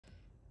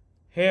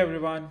Hey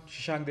everyone,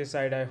 Shashank this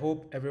side. I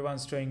hope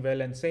everyone's doing well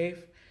and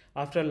safe.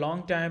 After a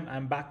long time,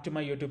 I'm back to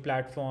my YouTube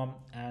platform,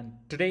 and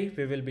today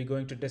we will be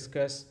going to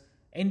discuss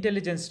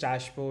intelligence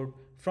dashboard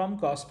from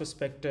cost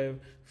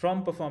perspective,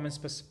 from performance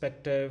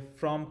perspective,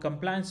 from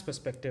compliance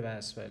perspective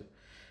as well.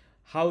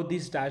 How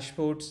these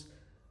dashboards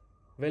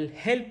will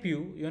help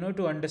you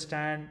to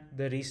understand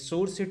the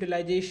resource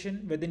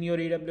utilization within your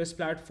AWS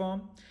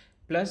platform.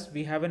 Plus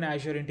we have an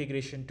Azure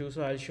integration too,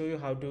 so I'll show you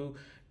how to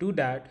do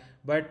that.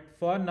 But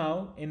for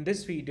now in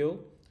this video,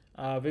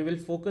 we will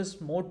focus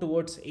more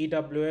towards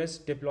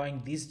AWS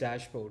deploying these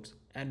dashboards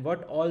and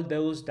what all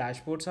those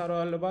dashboards are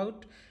all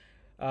about.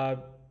 uh,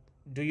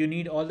 do you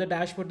need all the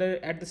dashboard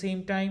at the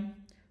same time?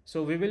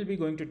 So we will be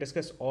going to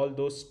discuss all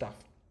those stuff.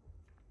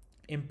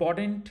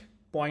 Important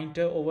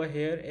pointer over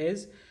here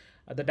is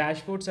the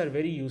dashboards are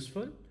very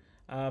useful.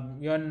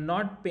 You're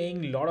not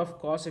paying a lot of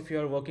cost if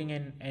you're working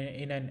in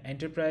an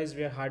enterprise.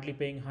 We are hardly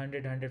paying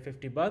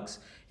 150 bucks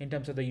in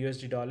terms of the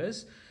USD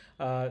dollars.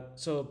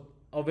 So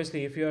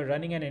obviously if you're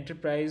running an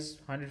enterprise,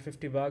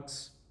 150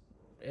 bucks,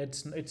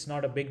 it's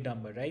not a big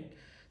number, right?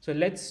 So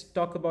let's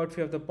talk about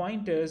few of the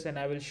pointers, and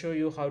I will show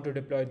you how to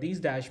deploy these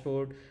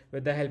dashboard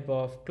with the help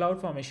of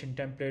CloudFormation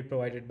template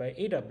provided by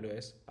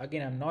AWS.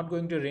 Again, I'm not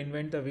going to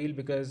reinvent the wheel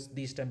because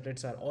these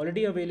templates are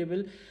already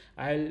available.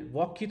 I'll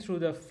walk you through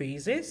the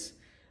phases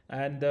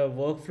and the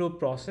workflow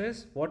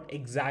process, what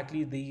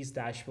exactly these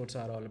dashboards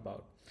are all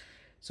about.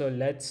 So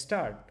let's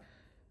start.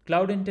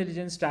 Cloud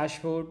Intelligence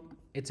Dashboard,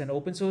 it's an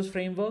open source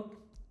framework,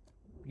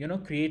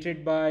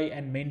 created by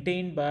and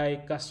maintained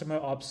by customer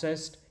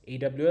obsessed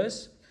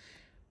AWS.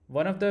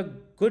 One of the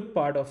good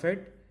part of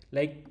it,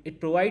 like it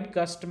provide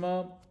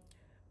customer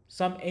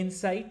some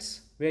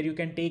insights where you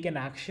can take an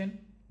action,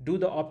 do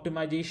the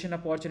optimization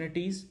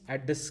opportunities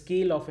at the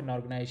scale of an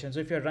organization.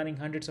 So if you're running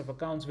hundreds of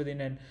accounts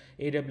within an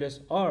AWS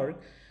org,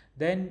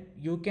 then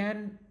you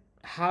can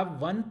have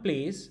one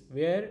place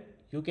where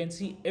you can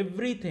see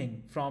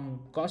everything from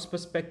cost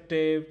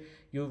perspective,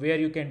 where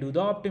you can do the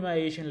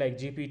optimization like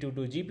GP2 to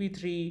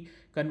GP3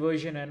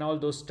 conversion and all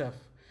those stuff.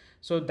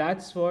 So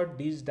that's what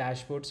these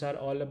dashboards are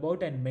all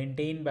about, and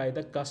maintained by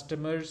the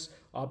customers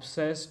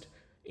obsessed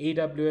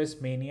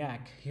AWS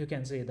maniac, you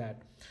can say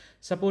that.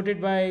 Supported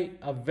by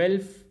a well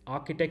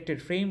architected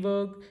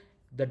framework,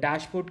 the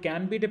dashboard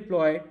can be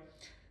deployed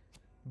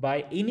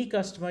by any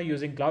customer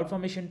using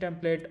CloudFormation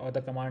template or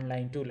the command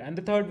line tool. And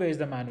the third way is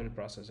the manual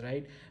process,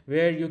 right?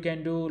 Where you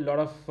can do a lot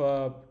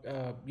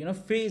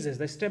of phases,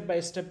 the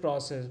step-by-step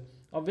process.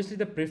 Obviously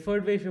the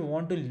preferred way if you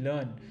want to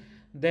learn,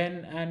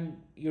 then and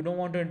you don't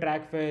want to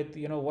interact with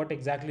what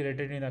exactly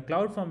written in a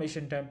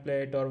CloudFormation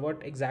template or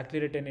what exactly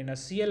written in a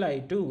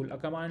CLI tool, a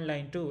command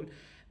line tool,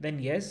 then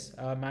yes,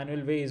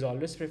 manual way is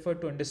always preferred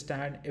to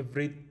understand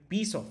every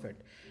piece of it.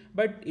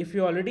 But if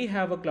you already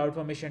have a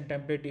CloudFormation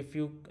template, if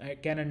you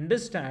can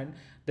understand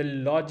the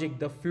logic,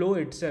 the flow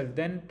itself,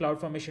 then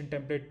CloudFormation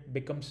template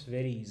becomes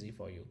very easy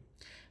for you.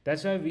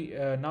 That's why we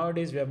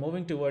nowadays we are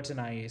moving towards an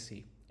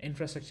IAC,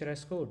 infrastructure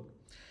as code.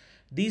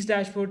 These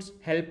dashboards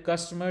help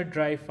customer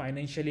drive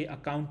financially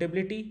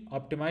accountability,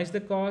 optimize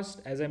the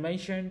cost, as I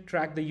mentioned,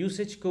 track the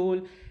usage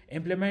goal,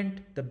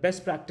 implement the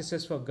best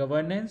practices for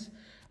governance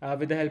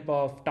with the help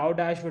of Tau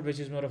dashboard, which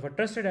is more of a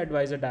trusted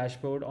advisor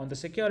dashboard on the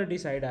security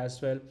side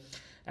as well,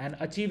 and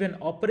achieve an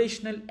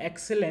operational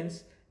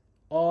excellence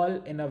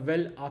all in a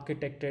well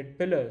architected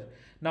pillar.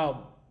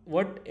 Now,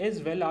 what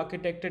is well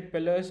architected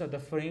pillars or the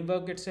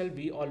framework itself?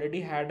 We already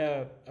had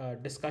a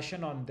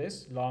discussion on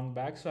this long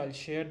back, so I'll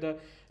share the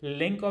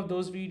link of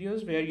those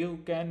videos where you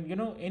can,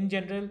 in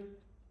general,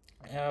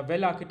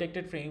 well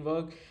architected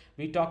framework,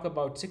 we talk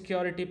about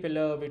security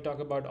pillar, we talk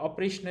about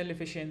operational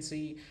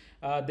efficiency,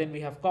 then we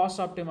have cost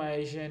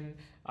optimization,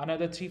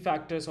 another three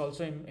factors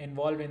also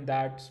involved in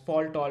that,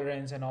 fault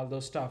tolerance and all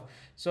those stuff.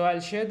 So I'll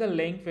share the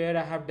link where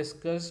I have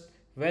discussed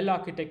well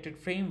architected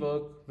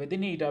framework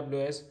within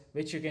AWS,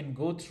 which you can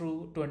go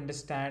through to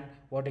understand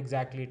what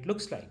exactly it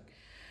looks like.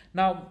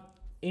 Now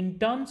in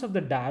terms of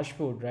the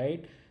dashboard,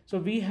 right, so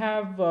we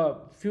have a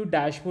few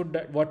dashboard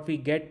that what we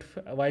get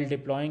while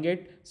deploying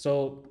it.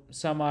 So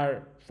some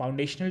are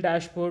foundational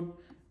dashboard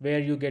where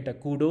you get a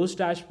CUDOS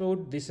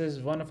dashboard. This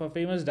is one of a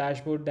famous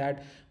dashboard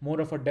that more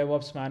of a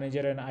DevOps manager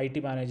and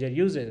IT manager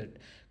uses it.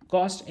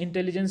 Cost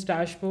intelligence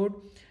dashboard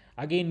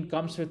again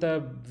comes with a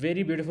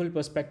very beautiful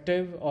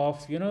perspective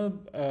of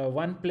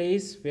one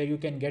place where you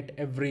can get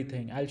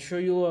everything. I'll show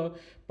you a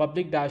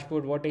public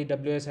dashboard what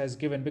AWS has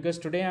given, because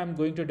today I'm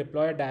going to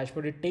deploy a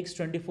dashboard. It takes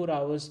 24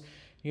 hours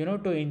to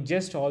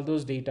ingest all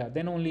those data,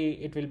 then only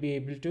it will be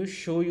able to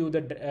show you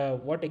the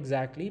what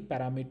exactly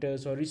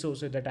parameters or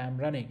resources that I'm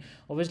running.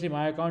 Obviously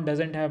my account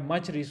doesn't have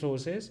much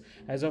resources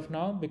as of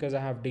now because I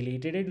have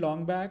deleted it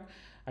long back.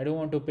 I don't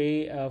want to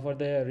pay for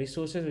the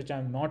resources which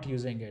I'm not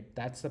using it.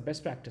 That's the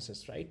best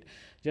practices, right?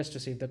 Just to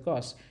save the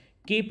cost.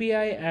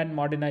 KPI and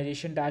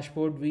modernization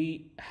dashboard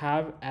we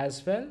have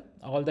as well.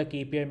 All the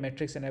KPI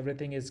metrics and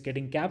everything is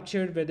getting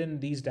captured within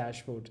these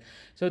dashboards.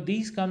 So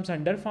these comes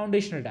under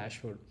foundational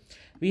dashboard.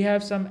 We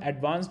have some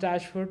advanced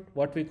dashboard,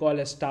 what we call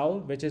as TAO,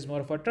 which is more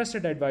of a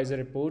trusted advisor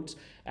reports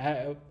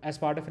as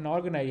part of an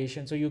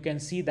organization. So you can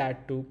see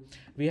that too.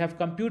 We have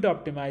compute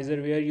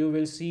optimizer, where you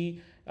will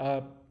see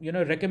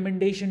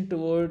recommendation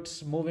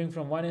towards moving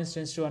from one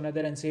instance to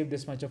another and save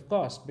this much of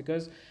cost,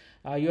 because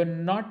you're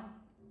not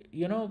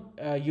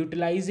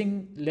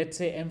utilizing, let's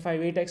say,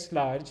 M5 8x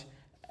large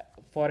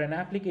for an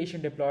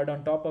application deployed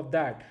on top of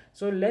that.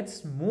 So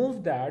let's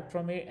move that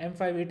from a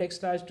M5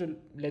 8x large to,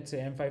 let's say,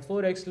 M5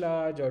 4x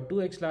large or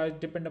 2x large,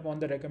 depend upon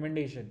the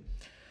recommendation.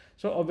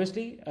 So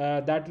obviously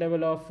that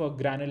level of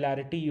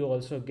granularity you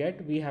also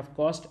get. We have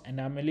cost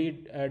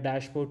anomaly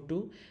dashboard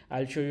too.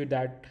 I'll show you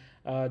that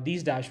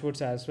these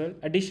dashboards as well.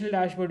 Additional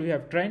dashboard, we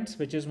have trends,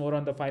 which is more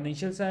on the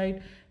financial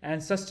side,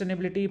 and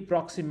sustainability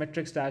proxy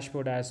metrics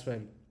dashboard as well.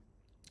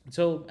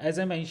 So as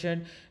I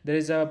mentioned, there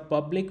is a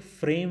public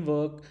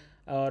framework,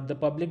 the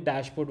public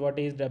dashboard what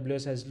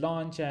AWS has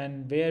launched,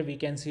 and where we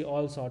can see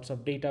all sorts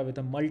of data with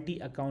a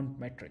multi-account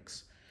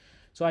metrics.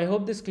 So I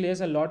hope this clears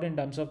a lot in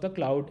terms of the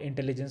Cloud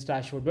Intelligence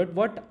Dashboard. But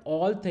what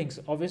all things,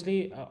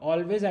 obviously,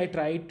 always I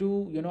try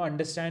to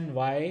understand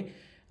why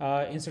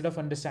instead of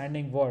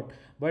understanding what.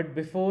 But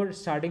before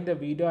starting the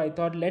video, I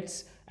thought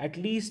let's at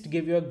least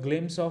give you a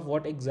glimpse of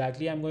what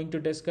exactly I'm going to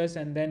discuss,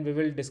 and then we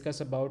will discuss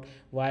about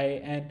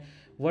why and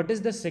what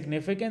is the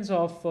significance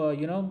of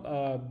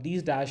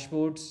these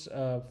dashboards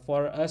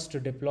for us to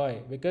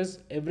deploy. Because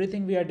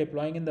everything we are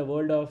deploying in the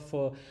world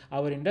of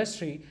our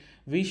industry,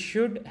 we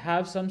should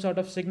have some sort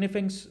of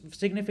significance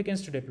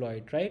to deploy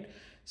it, right?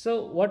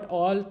 So what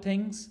all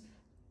things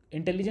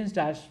intelligence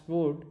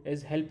dashboard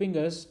is helping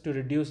us to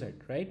reduce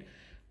it, right?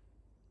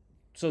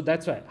 So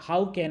that's why,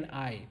 how can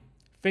I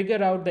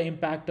figure out the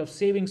impact of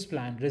savings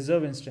plan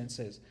reserve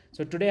instances?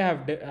 So today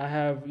I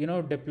have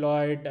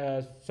deployed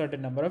a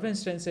certain number of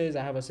instances.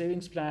 I have a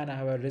savings plan, I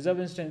have a reserve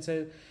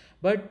instances,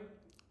 but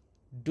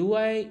do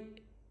I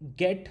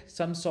get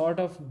some sort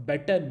of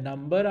better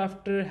number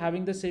after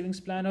having the savings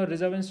plan or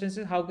reserve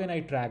instances? How can I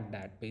track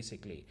that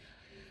basically?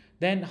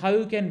 Then how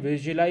you can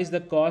visualize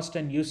the cost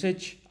and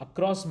usage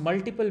across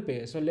multiple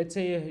payers. So let's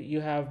say you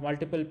have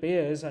multiple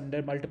payers,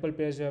 under multiple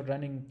payers you are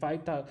running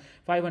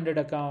 500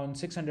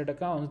 accounts, 600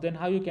 accounts, then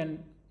how you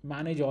can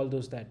manage all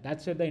those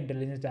that's where the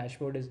intelligence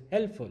dashboard is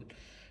helpful.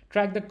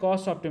 Track the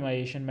cost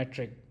optimization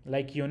metric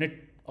like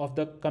unit of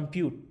the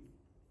compute.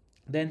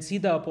 Then see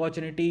the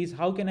opportunities.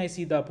 How can I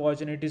see the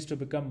opportunities to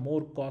become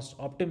more cost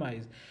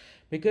optimized?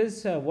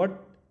 Because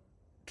what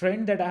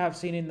trend that I have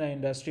seen in the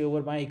industry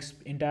over my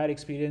entire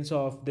experience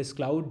of this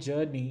cloud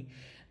journey,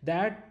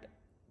 that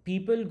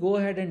people go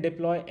ahead and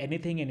deploy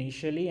anything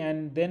initially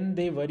and then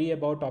they worry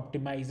about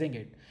optimizing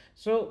it.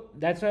 So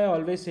that's why I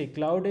always say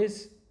cloud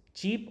is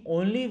cheap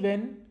only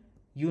when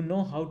you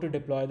know how to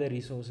deploy the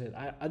resources.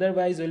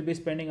 Otherwise, you'll be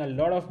spending a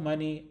lot of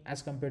money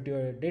as compared to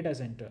your data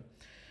center.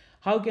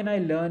 How can I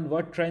learn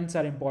what trends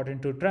are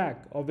important to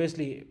track?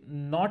 Obviously,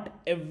 not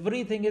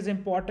everything is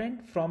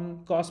important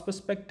from cost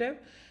perspective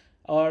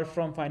or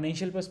from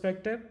financial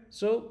perspective.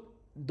 So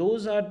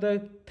those are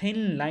the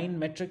thin line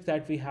metrics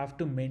that we have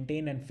to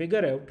maintain and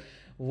figure out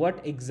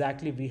what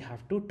exactly we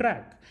have to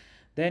track.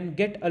 Then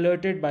get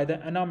alerted by the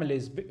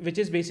anomalies, which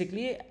is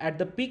basically at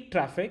the peak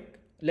traffic.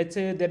 Let's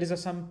say there is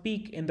some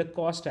peak in the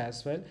cost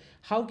as well.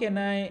 How can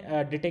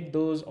I detect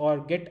those or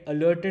get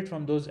alerted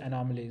from those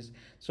anomalies?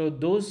 So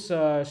those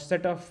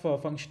set of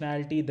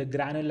functionality, the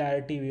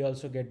granularity we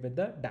also get with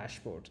the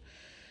dashboards.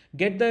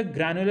 Get the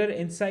granular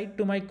insight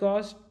to my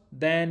cost,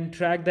 then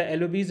track the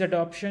LOB's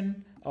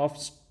adoption of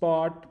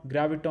Spot,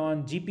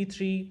 Graviton,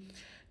 GP3.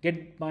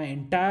 Get my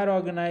entire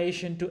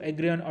organization to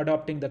agree on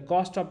adopting the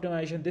cost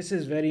optimization. This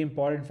is very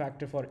important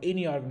factor for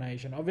any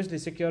organization. Obviously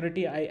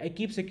security, I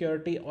keep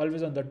security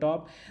always on the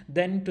top,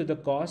 then to the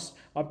cost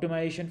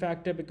optimization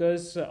factor,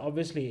 because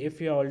obviously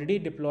if you already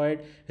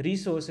deployed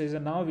resources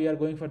and now we are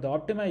going for the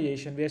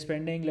optimization, we are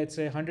spending, let's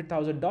say,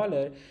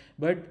 $100,000,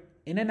 but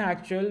in an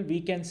actual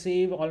we can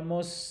save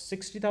almost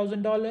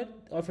 $60,000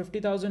 or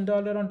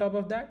 $50,000 on top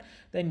of that,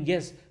 then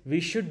yes, we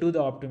should do the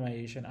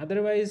optimization.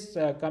 Otherwise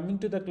coming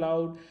to the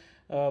cloud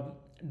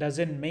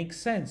doesn't make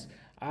sense.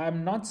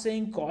 I'm not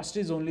saying cost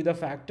is only the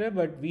factor,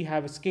 but we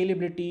have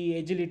scalability,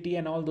 agility,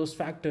 and all those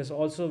factors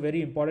also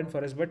very important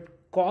for us. But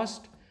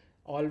cost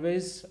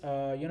always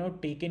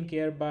taken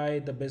care by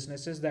the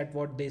businesses, that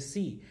what they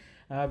see,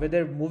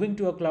 whether moving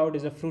to a cloud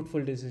is a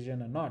fruitful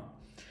decision or not.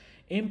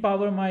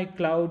 Empower my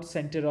cloud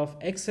center of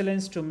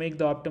excellence to make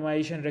the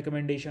optimization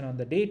recommendation on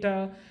the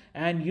data,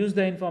 and use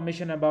the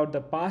information about the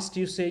past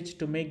usage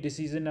to make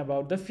decision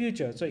about the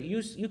future. So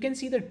you can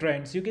see the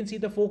trends, you can see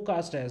the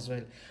forecast as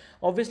well.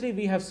 Obviously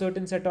we have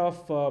certain set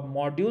of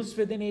modules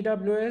within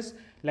AWS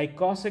like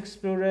Cost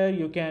Explorer.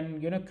 You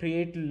can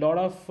create a lot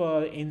of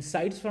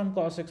insights from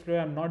Cost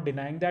Explorer. I'm not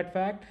denying that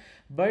fact,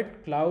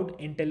 but Cloud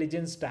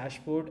Intelligence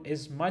Dashboard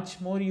is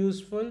much more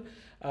useful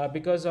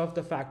because of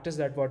the factors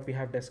that what we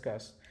have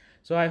discussed.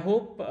 So I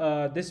hope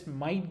this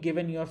might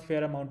given you a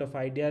fair amount of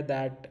idea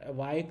that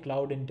why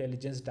Cloud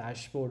Intelligence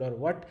Dashboard, or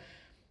what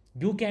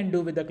you can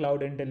do with the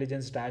Cloud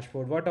Intelligence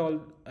Dashboard, what all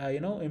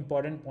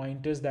important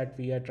pointers that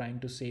we are trying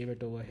to save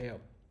it over here.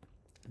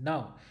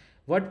 Now,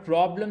 what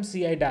problem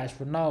CI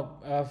dashboard?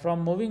 Now,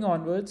 from moving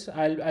onwards,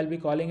 I'll be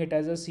calling it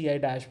as a CI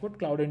dashboard,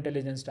 Cloud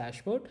Intelligence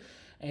Dashboard,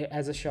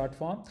 as a short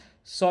form,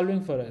 solving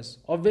for us.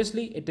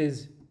 Obviously, it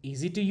is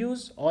easy to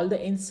use. All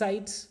the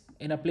insights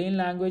in a plain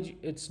language.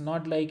 It's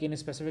not like in a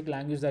specific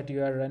language that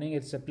you are running.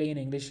 It's a plain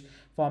English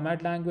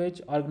format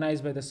language,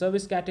 organized by the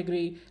service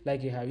category.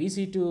 Like you have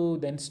EC2,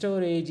 then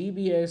storage,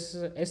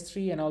 EBS,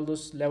 S3, and all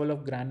those level of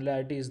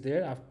granularity is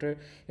there after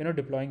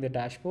deploying the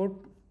dashboard.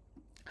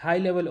 High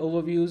level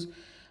overviews.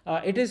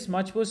 It is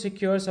much more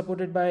secure,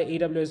 supported by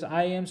AWS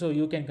IAM, so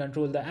you can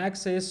control the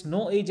access.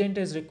 No agent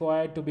is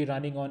required to be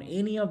running on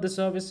any of the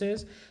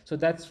services. So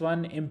that's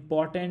one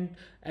important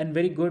and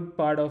very good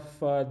part of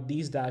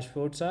these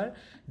dashboards are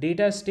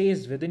data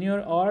stays within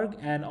your org,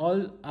 and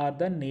all are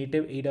the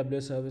native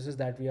AWS services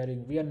that we are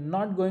in. We are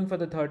not going for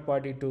the third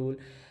party tool.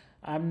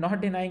 I'm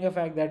not denying the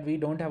fact that we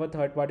don't have a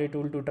third party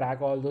tool to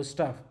track all those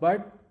stuff,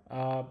 but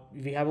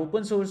we have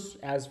open source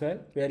as well,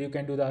 where you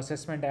can do the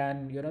assessment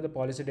and the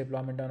policy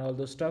deployment and all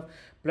those stuff,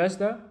 plus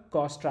the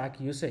cost track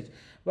usage.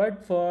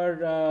 But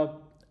for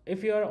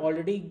if you are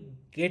already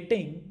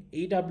getting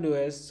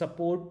AWS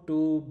support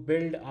to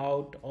build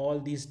out all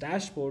these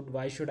dashboard,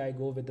 why should I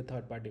go with the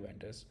third party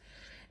vendors?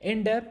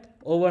 In depth,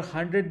 over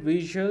 100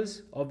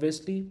 visuals.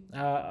 Obviously,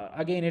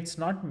 again, it's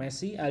not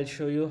messy. I'll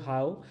show you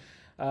how.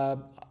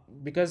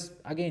 Because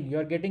again,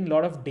 you're getting a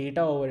lot of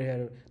data over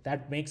here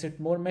that makes it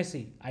more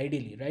messy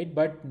ideally, right?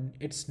 But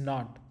it's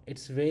not.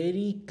 It's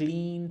very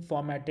clean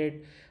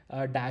formatted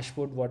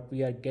dashboard what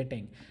we are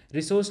getting.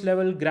 Resource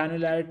level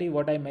granularity,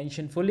 what I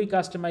mentioned, fully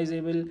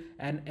customizable,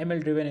 and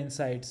ML driven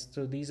insights.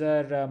 So these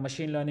are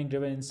machine learning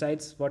driven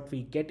insights what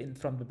we get in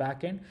from the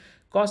backend.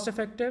 Cost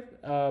effective.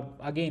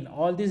 Again,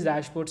 all these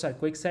dashboards are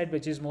QuickSight,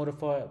 which is more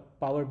of a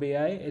Power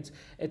BI.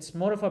 It's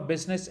more of a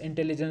business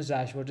intelligence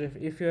dashboard.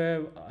 If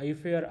you're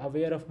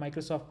aware of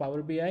Microsoft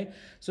Power BI,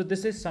 so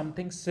this is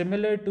something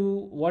similar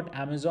to what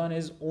Amazon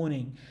is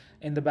owning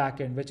in the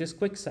backend, which is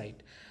QuickSight.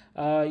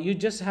 You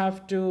just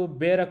have to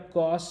bear a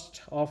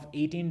cost of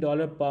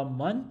 $18 per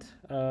month.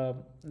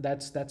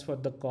 That's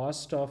what the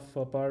cost of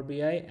Power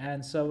BI,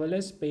 and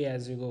serverless pay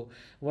as you go.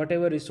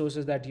 Whatever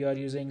resources that you are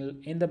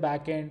using in the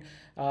backend,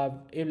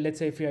 let's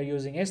say if you are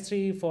using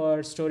S3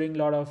 for storing a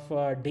lot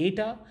of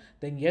data,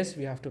 then yes,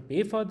 we have to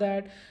pay for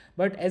that.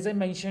 But as I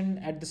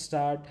mentioned at the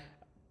start,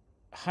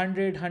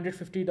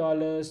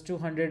 $150,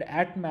 200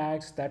 at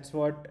max. That's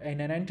what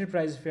in an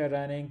enterprise, if you're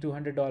running,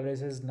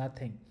 $200 is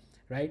nothing,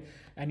 right?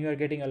 And you are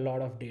getting a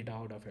lot of data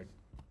out of it.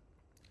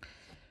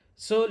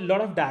 So a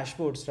lot of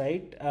dashboards,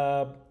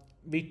 right?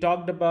 We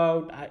talked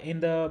about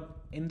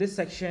in this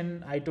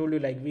section, I told you,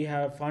 like, we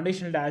have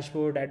foundational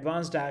dashboard,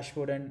 advanced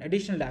dashboard, and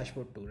additional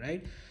dashboard too,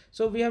 right?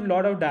 So we have a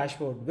lot of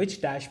dashboard.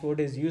 Which dashboard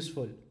is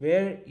useful?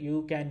 Where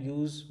you can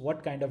use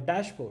what kind of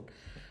dashboard?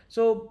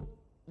 So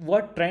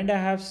what trend I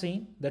have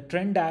seen, the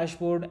trend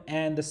dashboard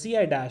and the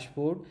CI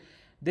dashboard,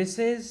 this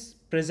is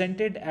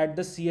presented at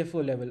the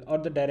CFO level or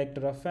the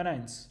director of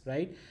finance,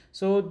 right?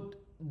 So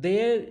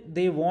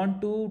they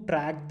want to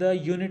track the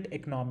unit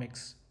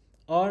economics,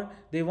 or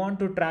they want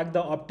to track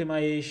the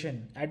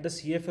optimization at the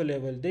CFO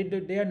level.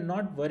 They are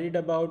not worried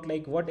about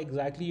like what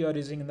exactly you are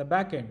using in the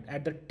backend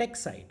at the tech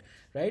side,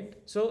 right?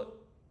 So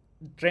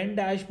trend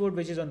dashboard,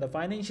 which is on the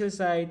financial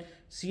side,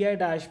 CI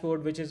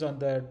dashboard, which is on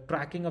the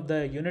tracking of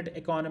the unit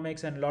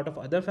economics and a lot of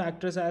other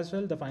factors as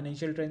well, the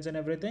financial trends and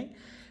everything.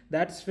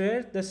 That's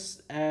where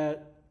this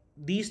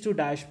these two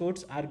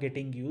dashboards are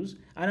getting used.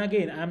 And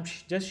again, I'm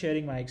just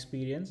sharing my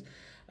experience.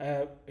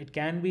 It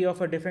can be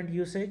of a different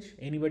usage.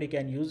 Anybody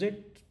can use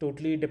it,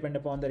 totally depend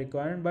upon the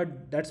requirement,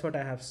 but that's what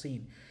I have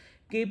seen.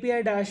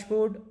 KPI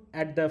dashboard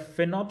at the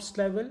FinOps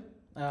level.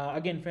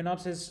 Again,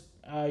 FinOps is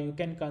you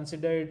can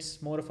consider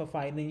it's more of a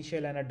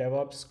financial and a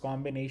DevOps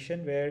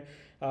combination, where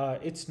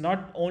it's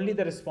not only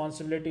the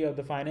responsibility of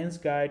the finance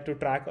guy to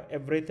track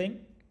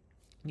everything.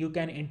 You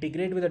can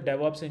integrate with the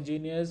DevOps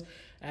engineers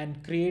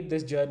and create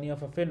this journey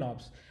of a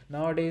FinOps.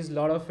 Nowadays, a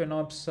lot of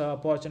FinOps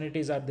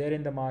opportunities are there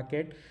in the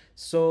market.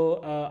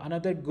 So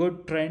another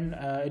good trend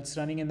it's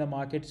running in the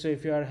market. So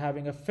if you are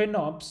having a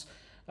FinOps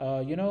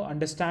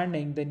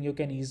understanding, then you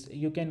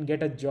can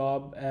get a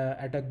job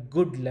at a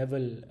good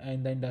level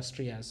in the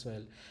industry as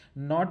well.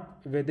 Not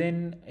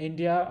within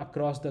India,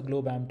 across the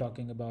globe I'm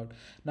talking about.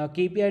 Now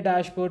KPI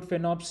dashboard,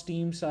 FinOps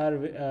teams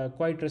are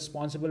quite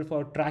responsible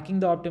for tracking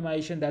the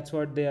optimization. That's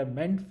what they are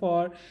meant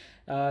for.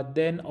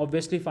 Then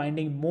obviously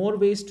finding more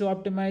ways to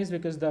optimize,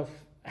 because the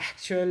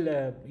actual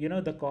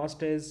the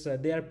cost is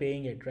they are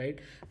paying it, right,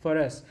 for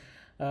us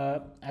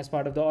as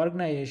part of the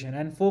organization.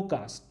 And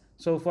forecast.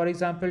 So for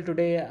example,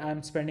 today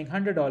I'm spending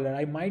 $100,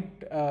 I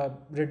might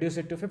reduce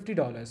it to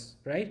 $50,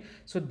 right?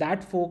 So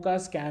that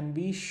forecast can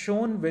be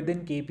shown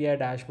within KPI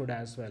dashboard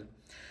as well.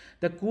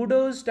 The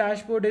CUDOS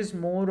dashboard is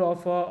more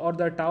of a, or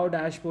the TAO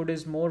dashboard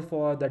is more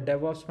for the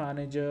DevOps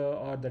manager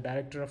or the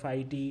director of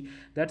IT.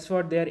 That's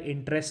what they're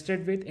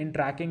interested with in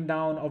tracking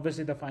down,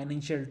 obviously, the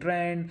financial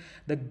trend,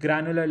 the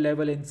granular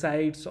level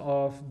insights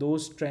of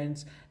those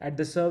trends at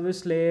the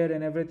service layer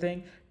and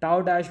everything.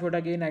 TAO dashboard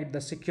again at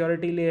the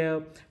security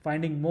layer,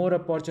 finding more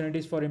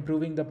opportunities for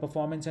improving the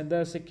performance and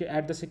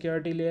at the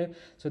security layer.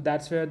 So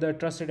that's where the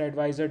trusted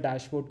advisor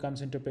dashboard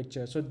comes into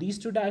picture. So these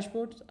two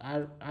dashboards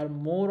are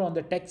more on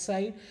the tech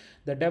side.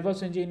 The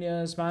DevOps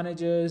engineers,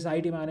 managers,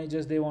 IT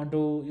managers, they want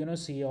to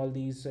see all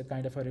these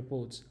kind of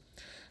reports.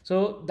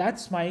 So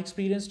that's my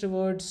experience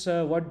towards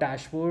what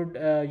dashboard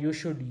you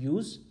should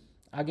use.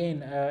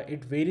 Again,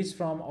 it varies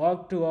from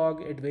org to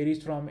org, it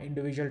varies from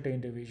individual to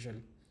individual.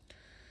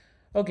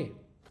 Okay,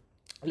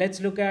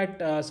 let's look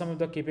at some of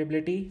the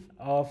capability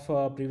of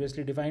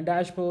previously defined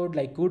dashboard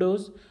like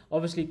CUDOS.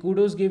 Obviously,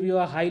 CUDOS give you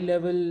a high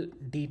level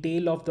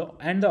detail of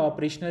the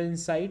operational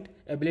insight,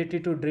 ability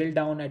to drill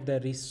down at the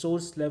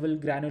resource level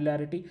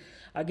granularity.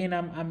 Again,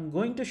 I'm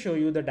going to show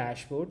you the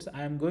dashboards.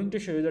 I'm going to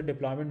show you the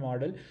deployment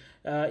model.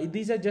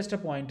 These are just a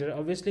pointer.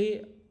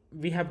 Obviously,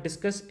 we have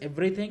discussed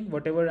everything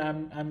whatever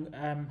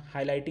I'm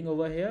highlighting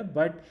over here,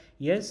 but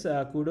yes,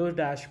 CUDOS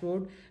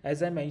dashboard,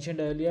 as I mentioned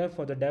earlier,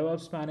 for the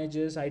DevOps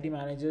managers, IT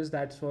managers,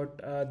 that's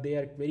what they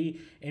are very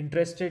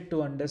interested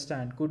to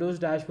understand. CUDOS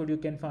dashboard, you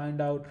can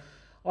find out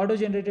auto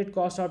generated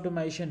cost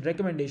optimization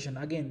recommendation.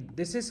 Again,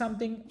 this is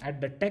something at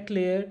the tech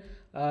layer,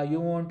 you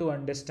want to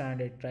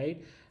understand it,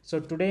 right? So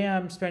today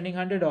I'm spending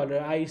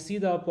 $100. I see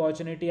the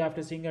opportunity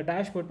after seeing a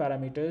dashboard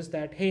parameters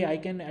that, hey, I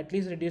can at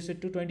least reduce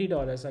it to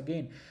 $20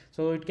 again.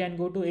 So it can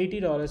go to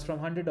 $80 from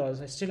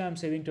 $100. Still I'm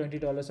saving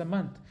 $20 a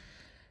month.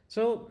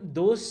 So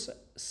those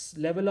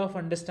level of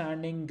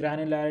understanding,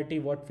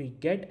 granularity, what we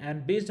get,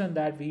 and based on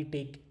that, we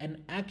take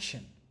an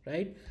action,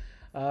 right?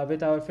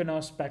 With our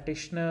FinOps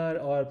practitioner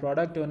or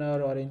product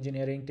owner or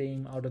engineering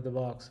team out of the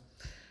box.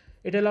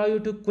 It allows you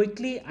to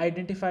quickly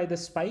identify the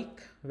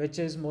spike, which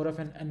is more of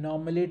an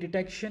anomaly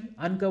detection,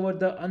 uncover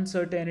the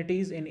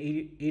uncertainties in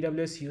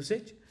AWS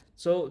usage.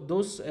 So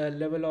those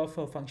level of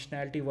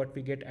functionality what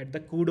we get at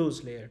the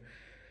CUDOS layer.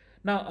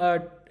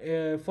 Now,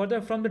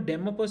 from the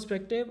demo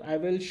perspective, I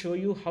will show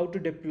you how to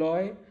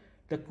deploy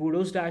the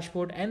CUDOS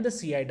dashboard and the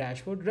CI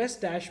dashboard. REST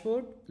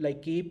dashboard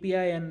like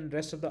KPI and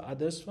rest of the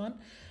others one,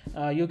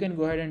 you can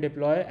go ahead and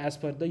deploy as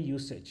per the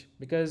usage,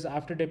 because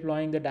after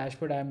deploying the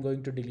dashboard, I am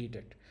going to delete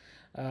it.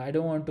 I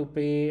don't want to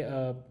pay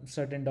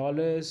certain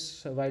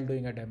dollars while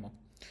doing a demo.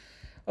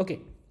 Okay,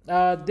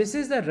 this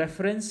is the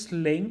reference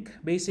link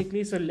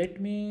basically. So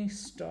let me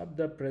stop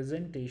the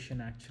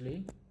presentation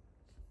actually.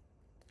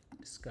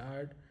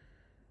 Discard,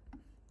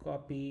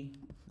 copy.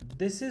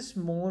 This is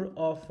more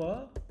of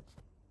a,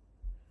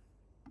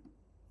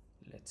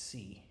 let's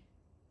see,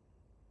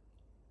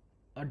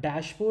 a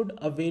dashboard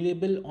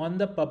available on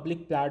the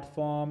public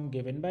platform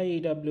given by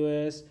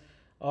AWS,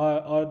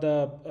 or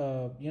the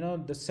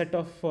the set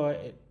of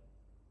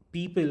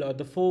people or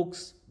the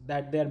folks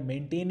that they are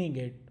maintaining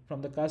it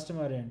from the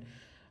customer end.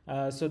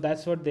 So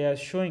that's what they are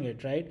showing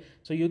it, right?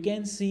 So you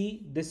can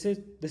see this is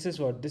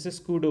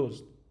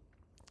CUDOS.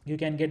 You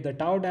can get the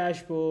TAO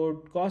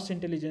dashboard, cost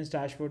intelligence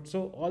dashboard.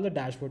 So all the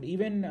dashboard,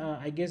 even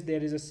I guess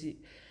there is a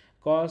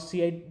cost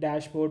CI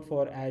dashboard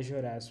for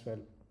Azure as well.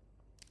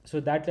 So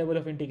that level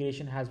of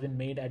integration has been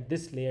made at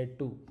this layer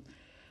too.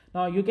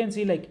 Now you can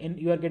see like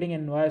you are getting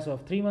an invoice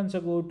of 3 months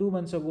ago, 2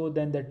 months ago,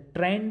 then the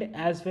trend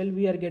as well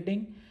we are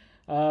getting.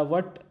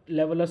 What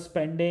level of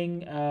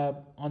spending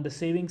on the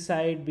saving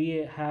side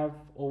we have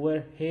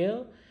over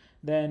here.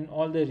 Then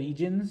all the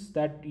regions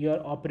that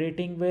you're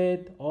operating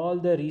with, all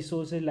the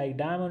resources like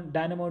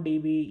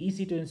DynamoDB,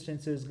 EC2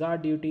 instances,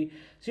 guard duty.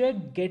 So you're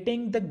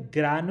getting the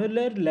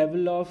granular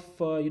level of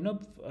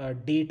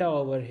data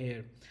over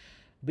here.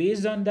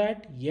 Based on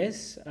that,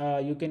 yes,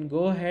 you can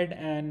go ahead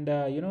and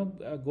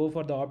go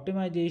for the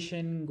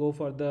optimization, go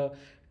for the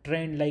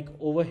trend. Like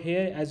over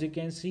here, as you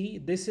can see,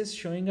 this is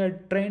showing a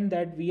trend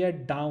that we are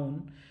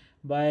down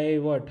by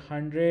what,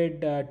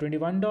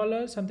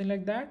 $121, something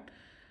like that.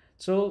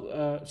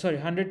 So sorry,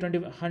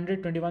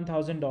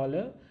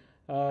 $121,000.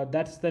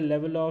 That's the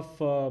level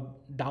of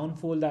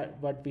downfall that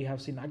what we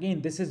have seen.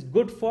 Again, this is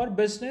good for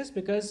business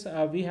because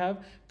we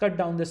have cut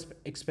down the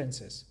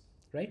expenses,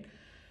 right?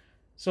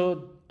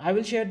 So I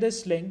will share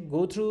this link,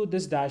 go through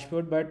this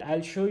dashboard, but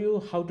I'll show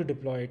you how to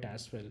deploy it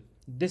as well.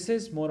 This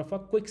is more of a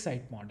quick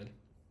site model.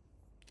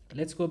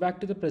 Let's go back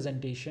to the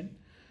presentation.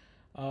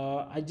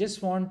 I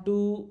just want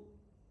to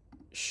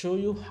show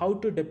you how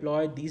to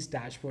deploy these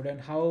dashboard and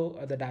how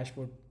the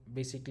dashboard,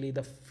 basically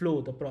the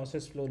flow, the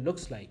process flow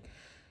looks like.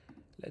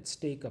 Let's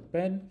take a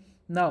pen.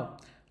 Now,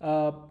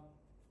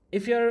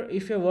 if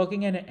you're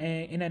working in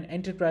an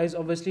enterprise,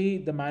 obviously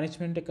the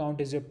management account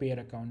is your payer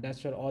account.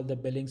 That's where all the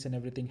billings and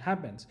everything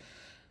happens.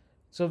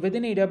 So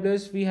within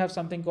AWS, we have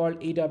something called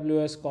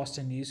AWS cost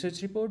and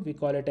usage report. We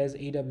call it as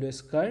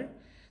AWS CUR.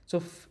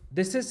 So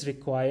this is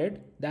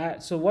required.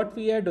 So what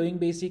we are doing,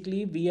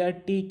 basically, we are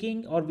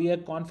taking or we are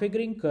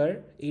configuring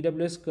CUR,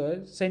 AWS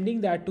CUR,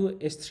 sending that to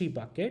S3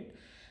 bucket.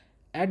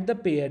 at the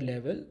payer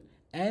level,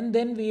 and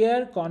then we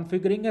are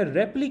configuring a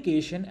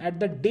replication at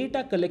the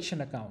data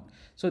collection account.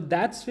 So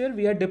that's where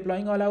we are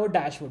deploying all our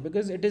dashboard,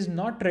 because it is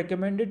not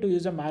recommended to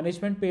use a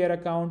management payer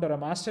account or a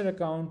master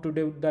account to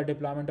do the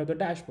deployment of the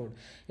dashboard.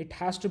 It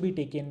has to be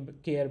taken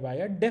care by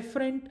a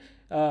different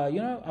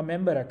a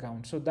member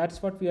account. So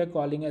that's what we are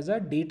calling as a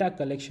data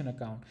collection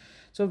account.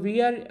 So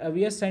we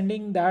are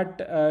sending that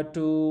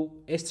to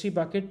S3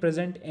 bucket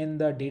present in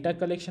the data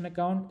collection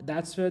account.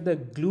 That's where the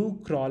glue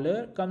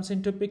crawler comes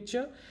into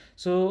picture.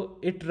 So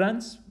it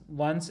runs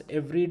once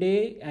every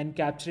day and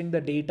capturing the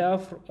data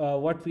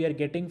what we are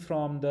getting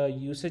from the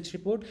usage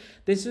report.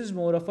 This is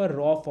more of a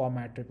raw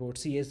format report,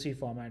 CSV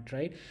format,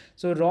 right?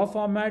 So raw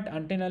format,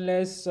 until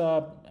unless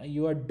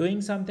you are doing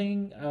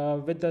something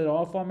with the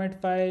raw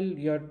format file,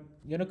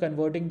 you're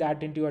converting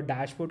that into a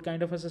dashboard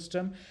kind of a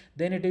system,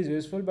 then it is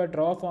useful. But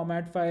raw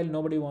format file,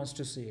 nobody wants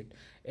to see it.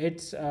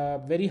 It's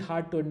very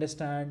hard to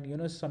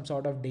understand some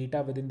sort of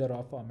data within the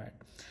raw format.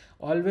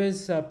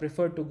 Always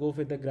prefer to go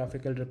with the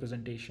graphical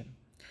representation.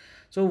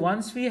 So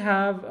once we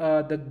have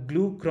the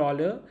glue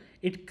crawler,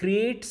 it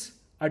creates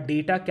a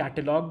data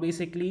catalog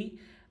basically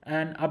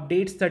and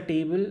updates the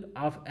table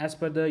of as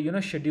per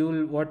the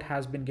schedule what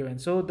has been given.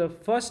 So the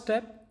first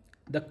step,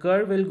 the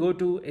curve will go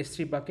to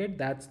S3 bucket.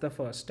 That's the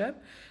first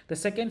step. The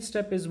second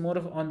step is more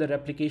of on the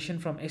replication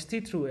from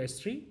S3 through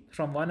S3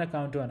 from one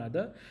account to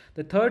another.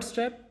 The third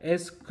step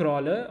is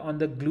crawler on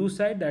the glue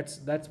side.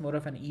 That's more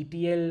of an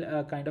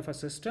ETL kind of a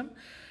system.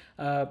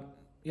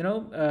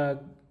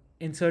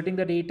 Inserting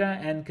the data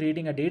and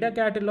creating a data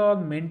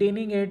catalog,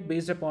 maintaining it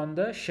based upon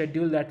the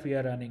schedule that we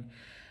are running.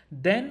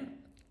 Then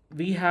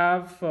we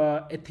have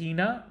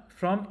Athena.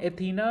 From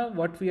Athena,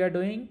 what we are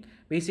doing,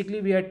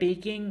 basically we are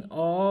taking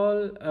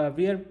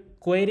we are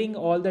querying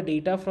all the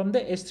data from the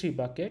S3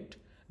 bucket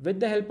with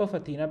the help of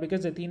Athena,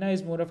 because Athena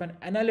is more of an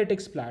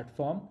analytics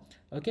platform,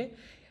 okay,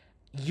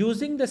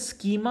 using the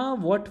schema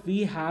what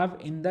we have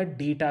in the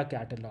data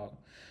catalog.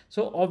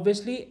 So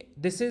obviously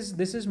this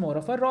is more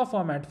of a raw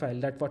format file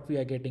that what we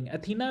are getting.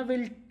 Athena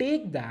will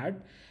take that,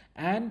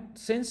 and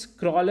since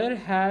crawler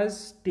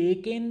has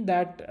taken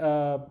that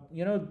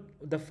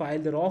the file,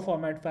 the raw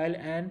format file,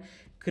 and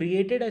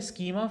created a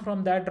schema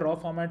from that raw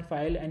format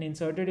file and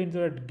inserted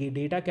into a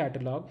data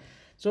catalog.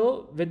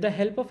 So with the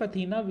help of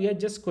Athena, we are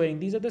just querying.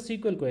 These are the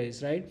SQL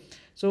queries, right?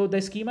 So the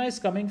schema is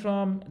coming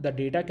from the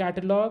data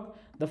catalog.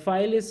 The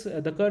file is,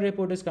 the curve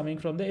report is coming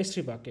from the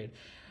S3 bucket.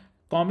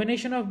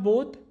 Combination of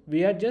both,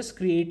 we are just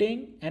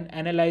creating and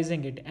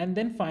analyzing it, and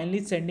then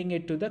finally sending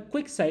it to the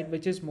quick site,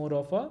 which is more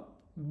of a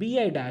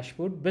BI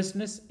dashboard,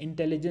 business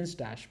intelligence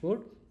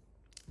dashboard.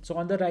 So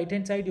on the right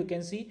hand side, you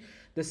can see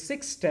the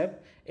sixth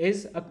step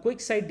is a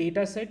quick site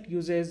data set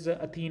uses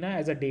Athena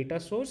as a data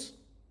source,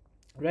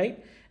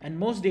 right? And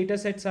most data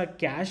sets are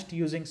cached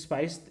using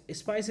Spice.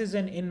 Spice is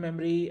an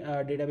in-memory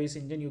database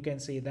engine, you can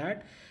say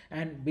that.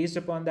 And based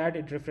upon that,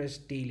 it refreshes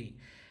daily.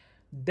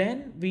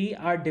 Then we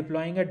are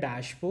deploying a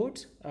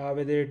dashboard,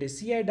 whether it is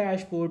CI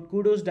dashboard,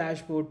 CUDOS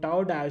dashboard,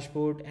 Tau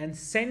dashboard, and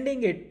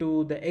sending it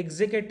to the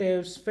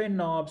executives,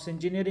 FinOps,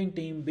 engineering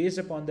team based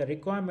upon the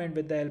requirement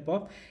with the help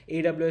of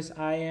AWS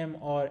IAM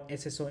or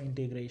SSO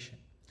integration.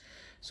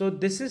 So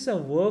this is a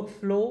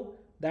workflow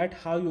that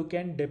how you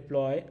can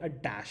deploy a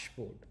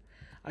dashboard.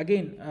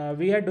 Again,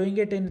 we are doing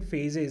it in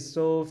phases.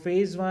 So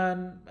phase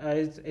one,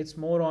 it's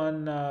more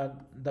on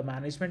the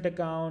management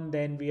account.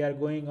 Then we are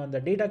going on the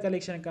data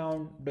collection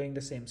account, doing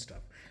the same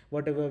stuff,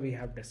 whatever we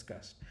have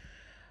discussed.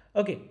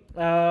 Okay,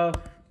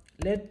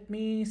 let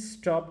me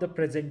stop the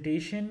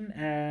presentation.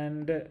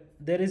 And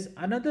there is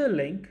another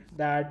link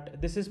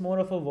that this is more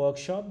of a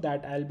workshop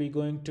that I'll be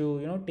going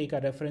to, take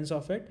a reference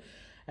of it,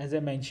 as I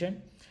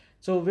mentioned.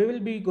 So we will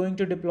be going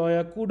to deploy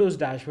a CUDOS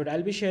dashboard.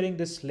 I'll be sharing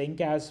this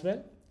link as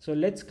well. So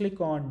let's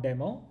click on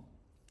demo,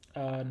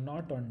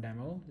 not on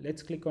demo.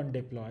 Let's click on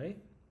deploy.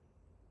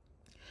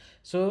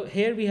 So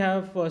here we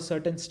have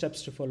certain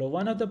steps to follow.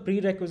 One of the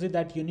prerequisites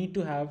that you need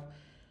to have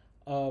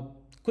a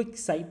quick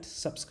site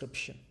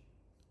subscription.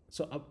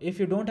 So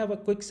if you don't have a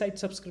quick site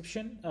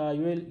subscription,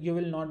 you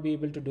will not be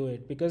able to do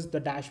it, because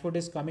the dashboard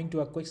is coming to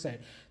a quick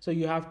site. So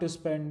you have to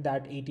spend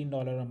that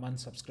 $18 a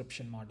month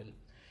subscription model.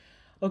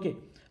 Okay.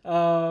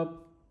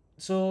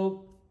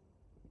 So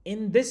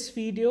in this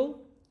video,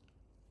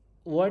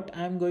 what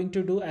I'm going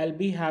to do, I'll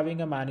be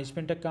having a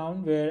management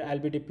account where I'll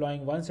be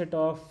deploying one set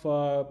of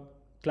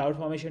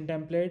CloudFormation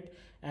template,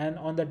 and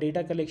on the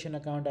data collection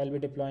account, I'll be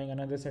deploying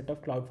another set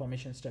of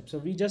CloudFormation steps. So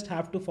we just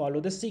have to follow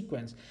the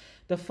sequence.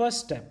 The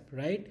first step,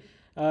 right?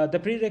 The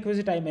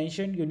prerequisite I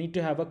mentioned, you need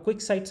to have a quick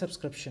site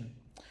subscription.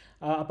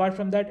 Apart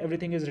from that,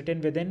 everything is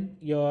written within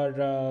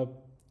your,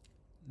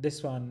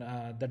 this one,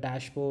 the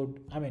dashboard,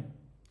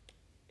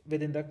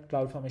 within the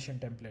CloudFormation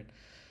template.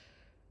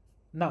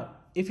 Now,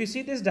 if you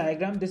see this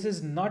diagram, this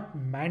is not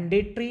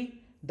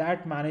mandatory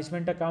that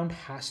management account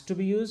has to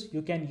be used.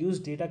 You can use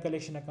data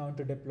collection account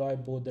to deploy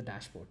both the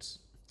dashboards.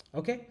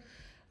 Okay,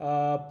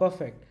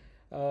 perfect.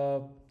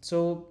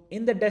 So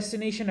in the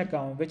destination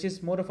account, which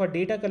is more of a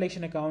data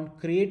collection account,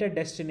 create a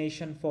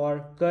destination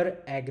for CUR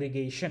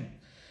aggregation.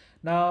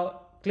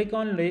 Now, click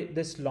on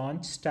this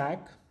launch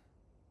stack.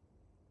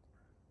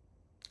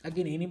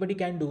 Again, anybody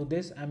can do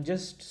this. I'm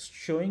just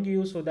showing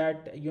you so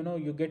that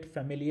you get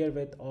familiar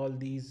with all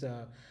these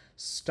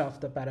stuff,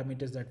 the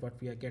parameters that what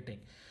we are getting.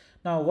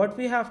 Now what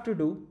we have to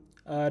do,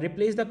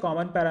 replace the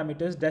common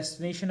parameters,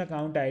 destination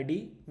account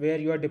ID, where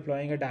you are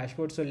deploying a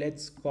dashboard. So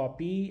let's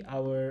copy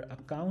our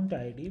account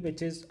ID,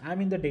 which is,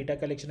 I'm in the data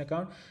collection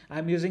account.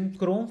 I'm using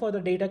Chrome for the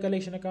data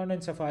collection account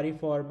and Safari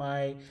for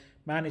my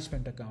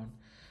management account.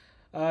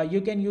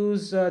 You can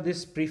use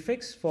this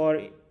prefix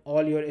for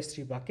all your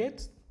S3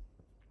 buckets.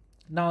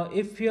 Now,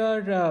 if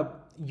you're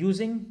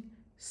using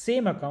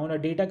same account, a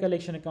data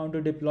collection account,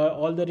 to deploy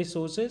all the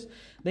resources,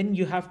 then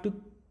you have to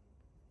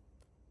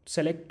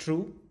select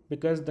true,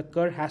 because the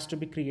cur has to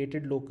be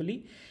created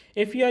locally.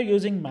 If you are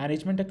using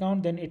management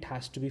account, then it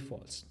has to be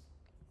false.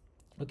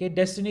 Okay,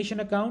 destination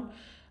account,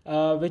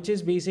 which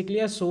is basically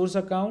a source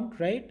account,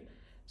 right?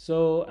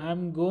 So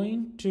I'm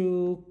going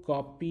to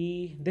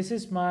copy, this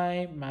is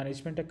my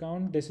management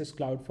account, this is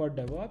Cloud for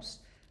DevOps.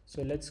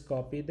 So let's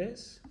copy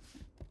this,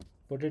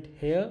 put it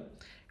here.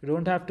 You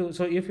don't have to,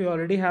 so if you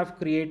already have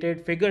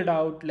figured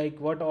out like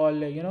what all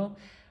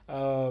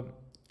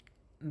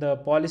the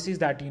policies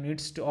that you need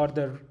to, or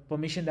the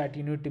permission that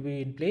you need to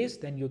be in place,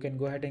 then you can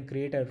go ahead and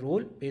create a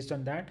role. Based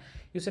on that,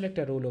 you select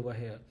a role over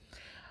here.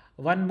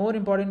 One more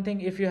important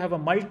thing, if you have a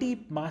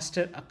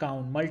multi-master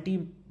account,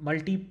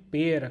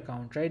 multi-payer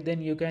account, right,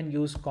 then you can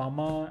use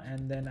comma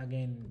and then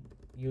again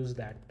use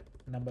that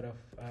number of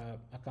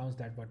accounts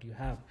that what you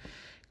have.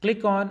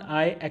 Click on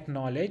I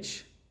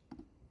acknowledge,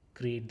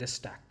 create the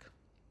stack.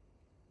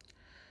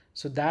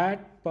 So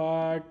that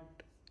part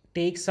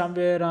takes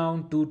somewhere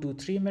around 2 to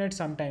 3 minutes,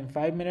 sometimes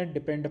 5 minutes,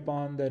 depend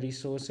upon the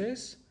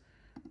resources.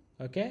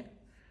 Okay,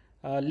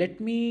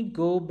 let me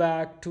go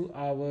back to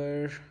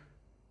our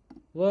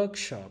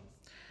workshop.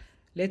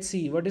 Let's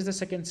see what is the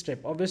second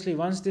step. Obviously,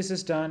 once this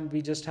is done,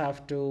 we just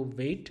have to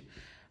wait.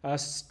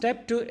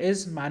 Step 2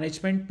 is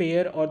management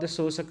pair or the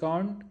source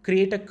account.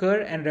 Create a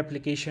cur and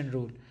replication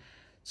rule.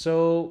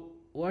 So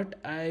what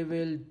I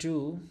will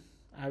do,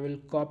 I will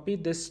copy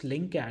this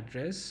link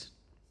address.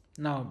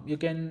 Now you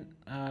can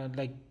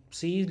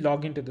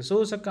log into the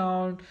source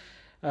account,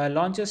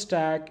 launch a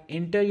stack,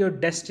 enter your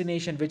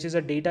destination, which is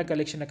a data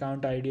collection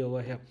account ID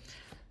over here.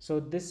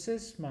 So this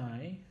is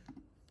my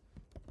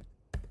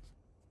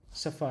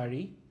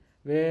Safari,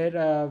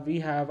 where we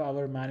have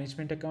our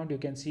management account. You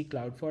can see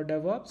Cloud for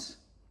DevOps.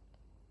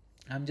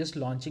 I'm just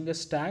launching a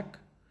stack,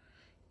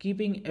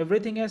 keeping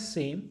everything as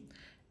same,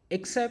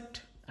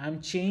 except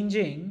I'm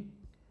changing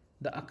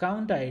the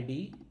account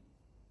ID.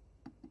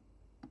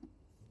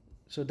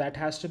 So that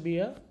has to be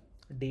a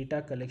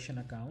data collection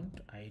account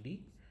ID,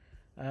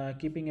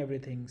 keeping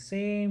everything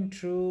same,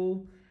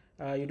 true.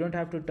 You don't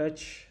have to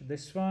touch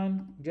this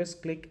one.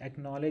 Just click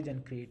acknowledge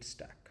and create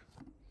stack.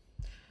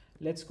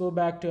 Let's go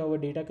back to our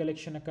data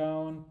collection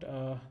account.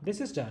 This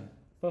is done.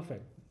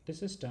 Perfect.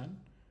 This is done.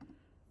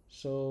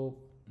 So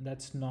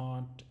that's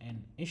not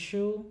an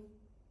issue.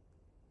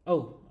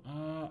 Oh,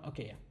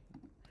 okay.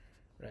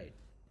 Yeah. Right.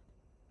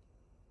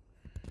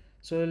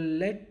 So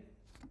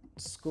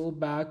let's go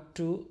back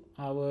to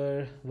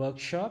our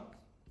workshop.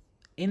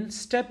 In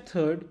step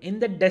 3rd, in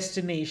the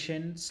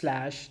destination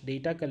 /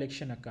 data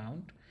collection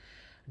account,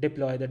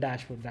 deploy the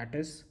dashboard. That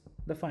is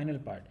the final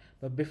part.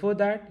 But before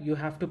that, you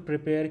have to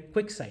prepare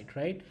QuickSight,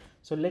 right?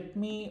 So let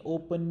me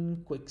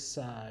open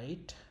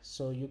QuickSight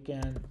so you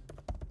can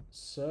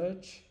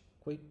search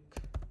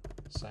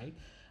QuickSight.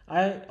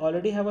 I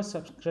already have a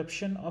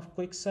subscription of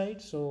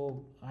QuickSight,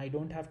 so I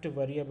don't have to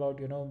worry about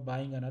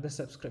buying another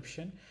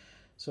subscription.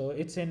 So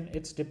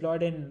it's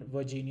deployed in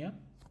Virginia.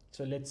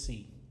 So let's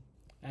see.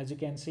 As you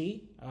can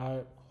see,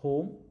 our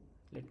home,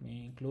 let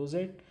me close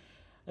it.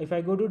 If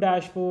I go to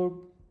dashboard,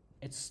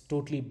 it's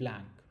totally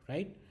blank,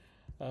 right?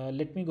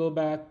 Let me go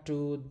back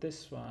to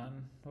this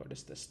one. What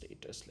is the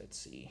status? Let's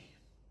see.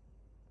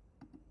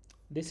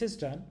 This is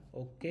done.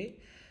 Okay.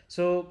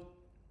 So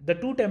the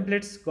 2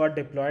 templates got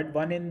deployed,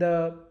 one in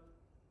the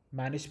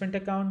management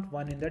account,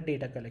 one in the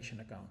data collection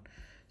account.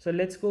 So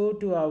let's go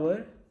to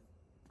our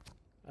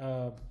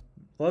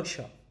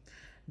workshop.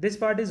 This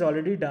part is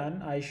already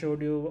done. I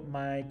showed you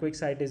my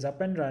QuickSight is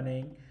up and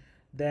running.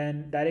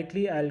 Then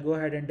directly I'll go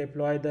ahead and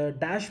deploy the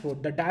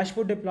dashboard. The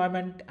dashboard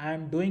deployment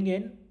I'm doing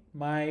in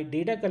my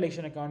data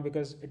collection account,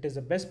 because it is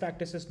the best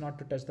practices not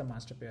to touch the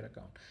master pair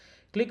account.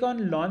 Click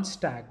on launch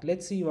stack.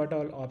 Let's see what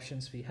all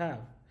options we have.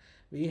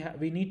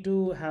 We need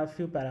to have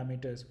few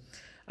parameters.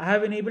 I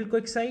have enabled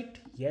QuickSight.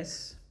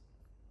 Yes.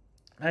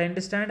 I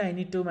understand I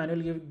need to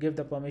manually give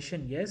the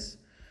permission. Yes.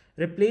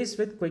 Replace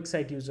with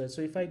QuickSight user.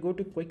 So if I go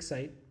to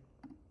QuickSight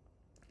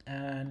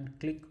and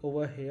click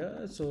over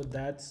here, so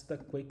that's the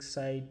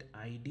QuickSight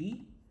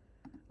ID.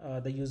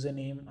 The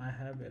username I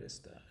have, where is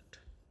that?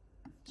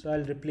 So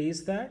I'll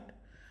replace that.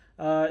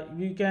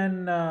 You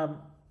can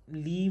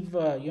leave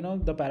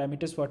the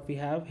parameters what we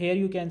have here.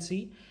 You can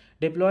see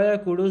deploy a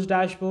CUDOS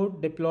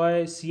dashboard,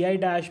 deploy CI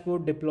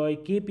dashboard, deploy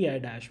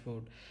KPI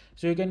dashboard.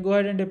 So you can go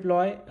ahead and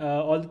deploy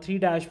all the three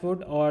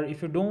dashboard, or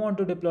if you don't want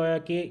to deploy a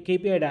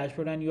KPI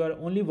dashboard and you are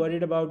only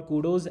worried about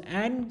Kudos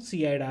and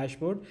CI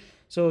dashboard,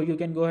 so you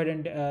can go ahead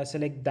and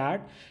select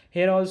that.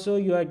 Here also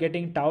you are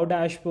getting Tau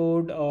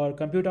dashboard or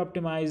compute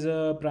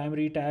optimizer,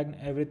 primary tag,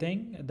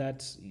 everything.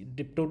 That's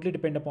totally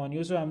depend upon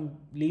you. So I'm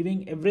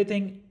leaving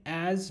everything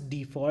as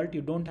default.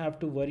 You don't have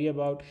to worry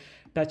about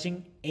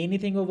touching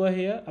anything over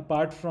here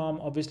apart from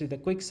obviously the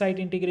quick site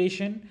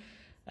integration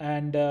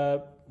and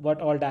what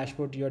all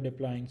dashboard you're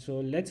deploying. So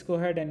let's go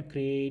ahead and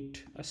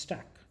create a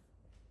stack.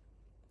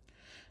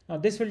 Now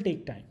this will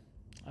take time.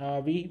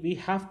 We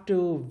have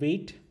to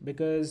wait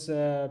because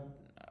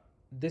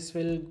this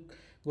will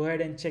go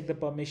ahead and check the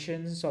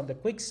permissions on the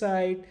quick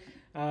side.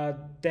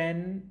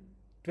 Then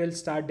it will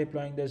start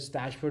deploying this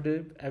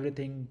dashboard.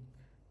 Everything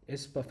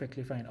is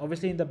perfectly fine.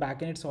 Obviously in the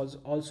backend, it's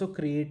also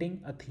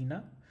creating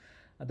Athena,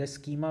 the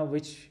schema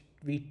which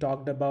we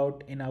talked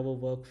about in our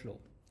workflow.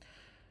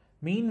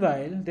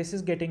 Meanwhile, this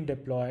is getting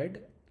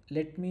deployed.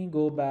 Let me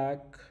go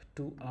back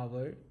to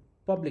our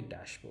public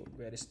dashboard.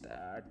 Where is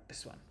that?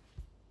 This one.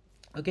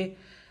 Okay.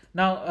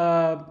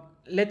 Now,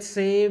 let's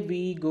say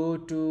we go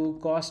to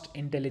cost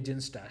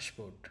intelligence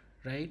dashboard,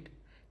 right?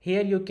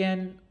 Here you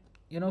can,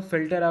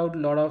 filter out a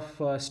lot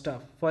of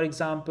stuff. For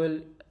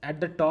example,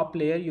 at the top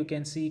layer, you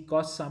can see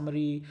cost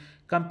summary,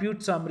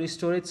 compute summary,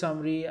 storage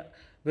summary,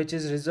 which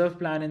is reserve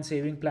plan and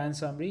saving plan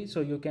summary. So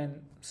you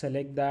can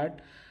select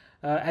that.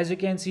 As you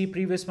can see,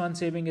 previous month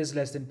saving is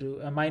less than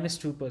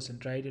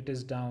 -2%, right? It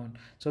is down.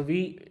 So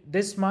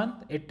this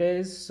month it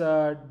is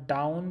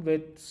down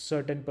with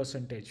certain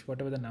percentage,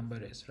 whatever the number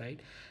is, right?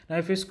 Now,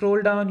 if you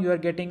scroll down, you are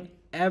getting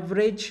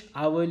average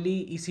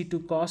hourly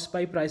EC2 cost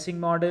by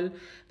pricing model.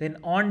 Then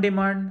on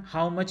demand,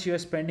 how much you are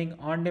spending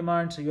on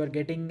demand. So you are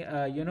getting,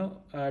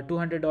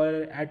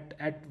 $200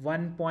 at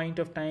one point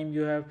of time.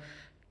 You have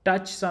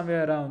touched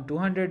somewhere around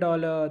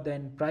 $200.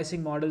 Then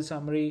pricing model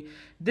summary.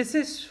 This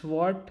is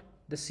what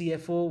the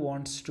CFO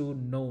wants to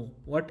know,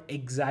 what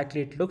exactly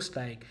it looks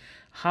like,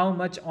 how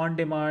much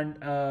on-demand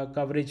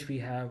coverage we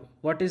have,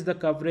 what is the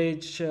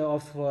coverage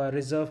of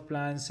reserve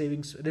plan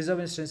savings, reserve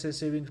instances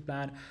savings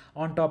plan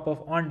on top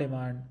of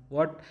on-demand,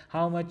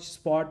 how much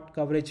spot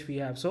coverage we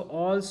have. So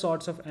all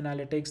sorts of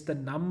analytics, the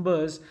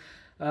numbers,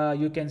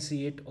 you can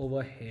see it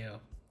over here,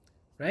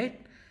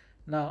 right?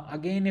 Now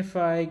again, if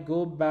I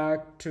go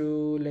back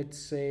to, let's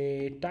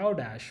say, Tau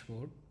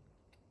dashboard,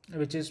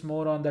 which is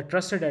more on the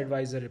trusted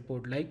advisor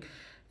report, like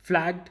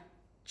flagged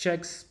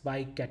checks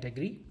by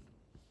category,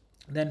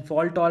 then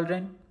fault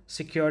tolerant,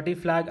 security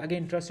flag.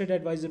 Again, trusted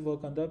advisor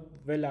work on the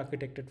well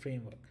architected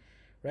framework,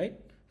 right?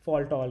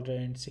 Fault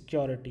tolerant,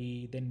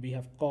 security, then we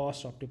have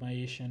cost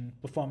optimization,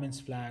 performance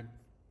flag,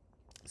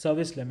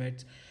 service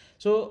limits.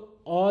 So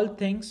all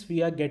things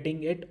we are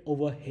getting it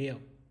over here.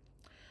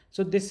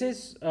 So this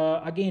is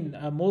again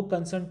more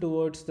concerned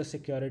towards the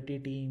security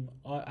team,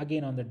 or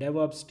again on the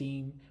DevOps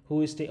team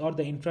who is or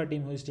the infra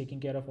team who is taking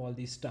care of all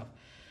these stuff.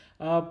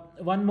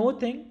 One more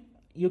thing,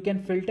 you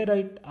can filter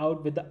it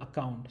out with the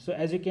account. So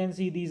as you can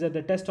see, these are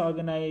the test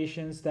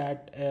organizations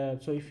that,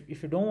 so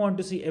if you don't want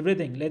to see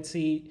everything, let's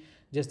see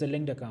just the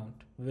linked account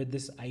with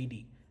this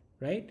ID,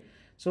 right?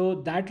 So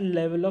that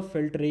level of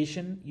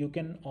filtration you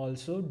can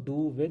also do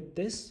with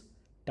this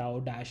Tau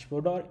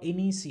dashboard or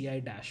any CI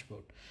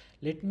dashboard.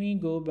 Let me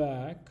go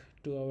back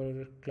to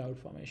our cloud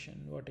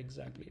formation, what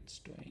exactly it's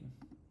doing.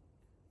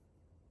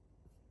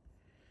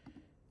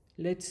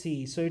 Let's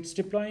see. So it's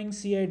deploying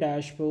CI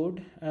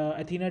dashboard.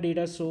 Athena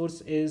data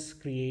source is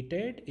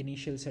created.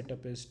 Initial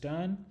setup is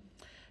done.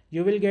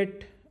 You will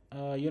get,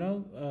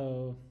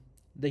 the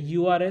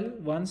URL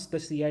once the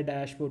CI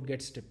dashboard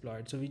gets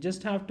deployed. So we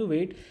just have to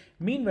wait.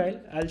 Meanwhile,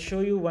 I'll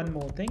show you one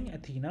more thing,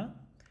 Athena.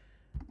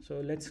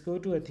 So let's go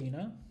to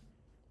Athena.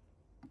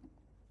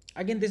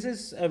 Again, this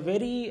is a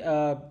very,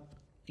 a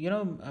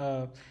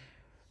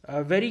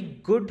very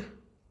good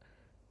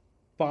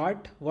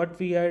part what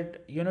we are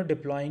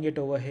deploying it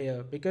over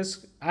here,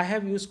 because I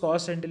have used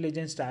cost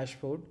intelligence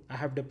dashboard. I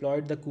have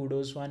deployed the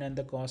Kudos one and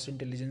the cost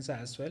intelligence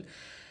as well.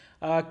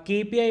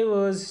 KPI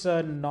was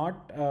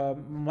not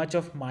much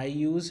of my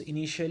use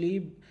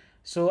initially,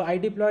 so I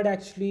deployed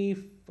actually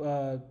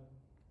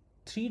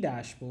 3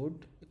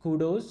 dashboard: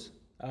 Kudos,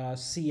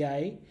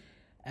 CI,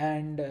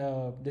 and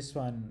this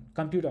one,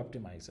 compute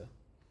optimizer.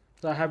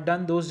 So I have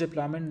done those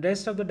deployment.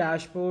 Rest of the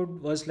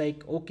dashboard was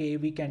like, okay,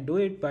 we can do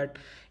it, but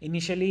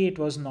initially it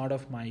was not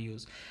of my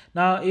use.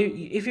 Now,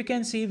 if you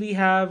can see, we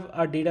have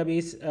a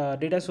database,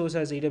 data source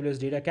as AWS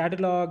data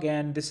catalog,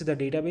 and this is the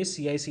database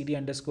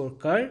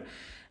CICD_cur.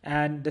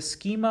 And the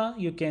schema,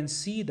 you can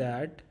see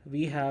that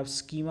we have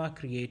schema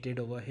created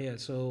over here.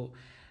 So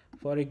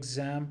for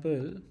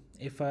example,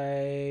 if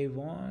I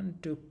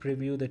want to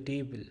preview the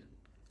table,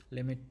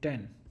 limit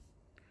 10.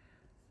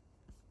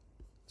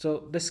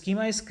 So the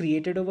schema is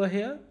created over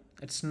here.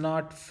 It's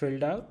not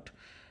filled out.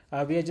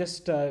 We are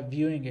just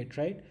viewing it,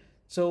 right?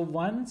 So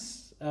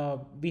once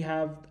we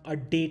have a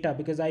data,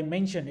 because I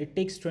mentioned it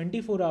takes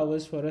 24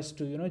 hours for us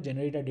to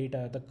generate a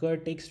data. The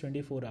CUD takes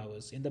 24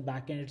 hours. In the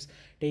backend, it's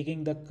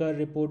taking the CUD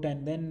report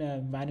and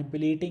then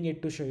manipulating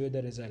it to show you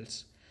the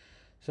results.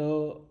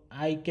 So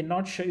I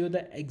cannot show you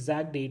the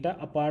exact data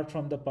apart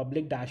from the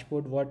public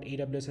dashboard what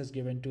AWS has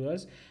given to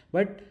us.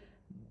 But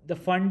the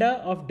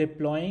funda of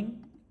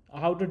deploying,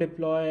 how to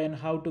deploy and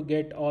how to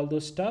get all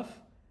those stuff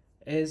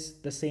is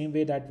the same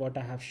way that what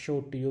I have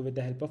showed to you with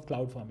the help of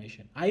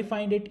CloudFormation. I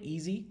find it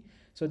easy.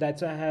 So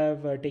that's why I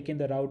have taken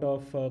the route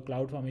of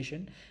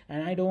CloudFormation,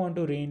 and I don't want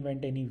to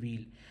reinvent any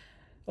wheel.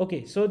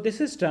 Okay, so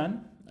this is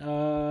done.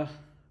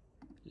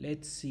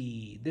 Let's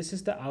see, this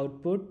is the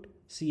output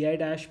CI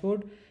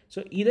dashboard.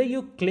 So either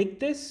you click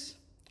this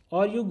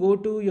or you go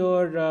to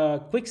your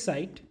quick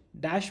site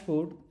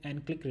dashboard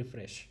and click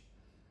refresh.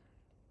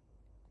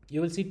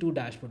 You will see two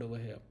dashboard over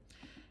here.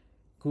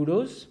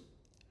 Kudos.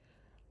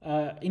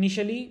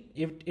 Initially,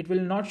 if it will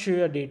not show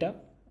your data,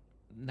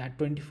 that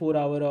 24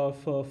 hour of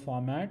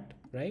format,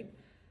 right?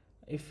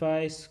 If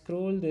I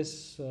scroll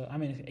this,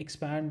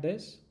 expand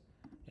this,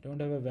 I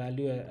don't have a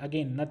value.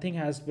 Again, nothing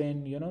has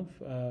been,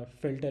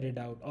 filtered it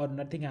out, or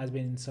nothing has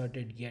been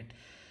inserted yet.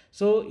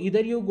 So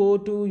either you go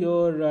to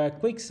your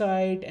quick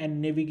site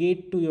and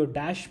navigate to your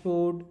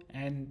dashboard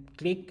and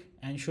click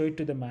and show it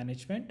to the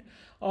management,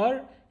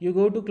 or you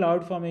go to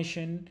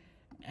CloudFormation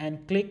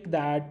and click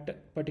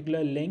that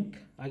particular link.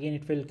 Again,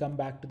 it will come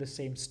back to the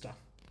same stuff.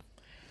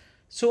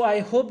 So I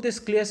hope this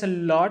clears a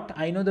lot.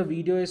 I know the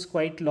video is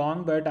quite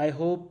long, but I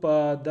hope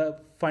the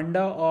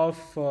funda of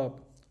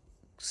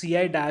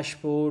CI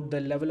dashboard, the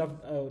level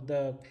of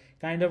the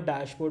kind of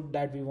dashboard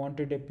that we want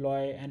to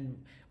deploy,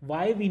 and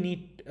why we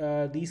need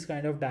these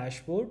kind of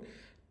dashboard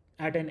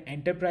at an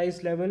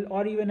enterprise level,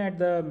 or even at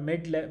the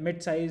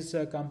mid-size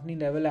company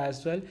level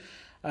as well,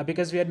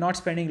 because we are not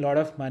spending a lot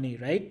of money,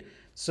 right?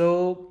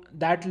 So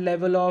that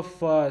level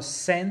of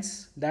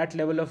sense, that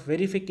level of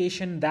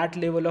verification, that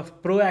level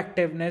of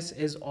proactiveness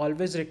is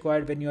always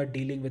required when you are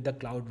dealing with the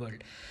cloud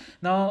world.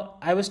 Now,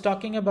 I was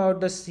talking about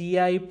the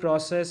CI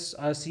process,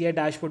 CI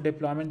dashboard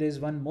deployment. There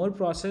is one more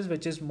process,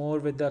 which is more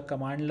with the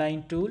command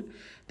line tool.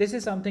 This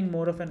is something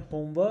more of an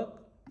homework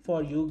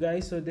for you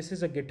guys. So this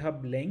is a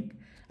GitHub link.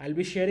 I'll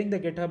be sharing the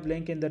GitHub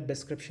link in the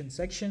description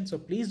section. So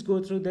please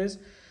go through this.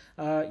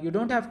 You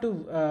don't have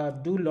to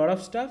do a lot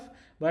of stuff,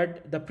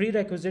 but the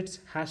prerequisites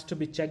has to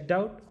be checked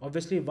out.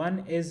 Obviously,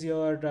 one is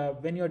your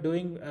when you're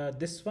doing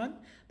this one,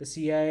 the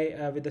CI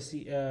with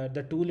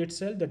the tool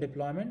itself, the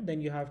deployment,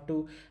 then you have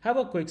to have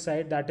a quick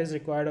site that is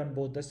required on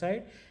both the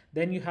side.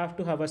 Then you have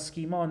to have a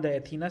schema on the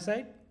Athena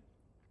side,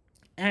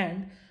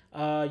 and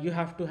you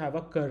have to have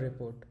a CUD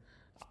report.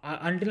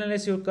 Until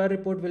unless your CUD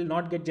report will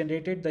not get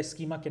generated, the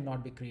schema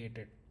cannot be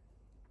created,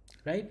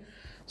 right?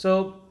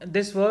 So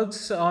this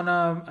works on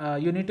a,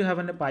 you need to have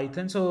a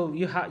Python. So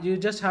you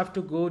just have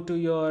to go to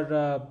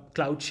your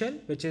Cloud Shell,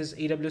 which is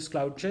AWS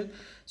Cloud Shell.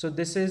 So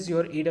this is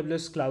your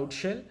AWS Cloud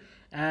Shell,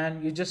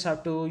 and you just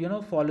have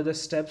to, follow the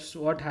steps,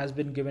 what has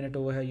been given it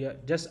over here. You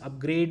just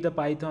upgrade the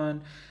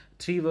Python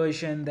 3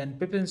 version, then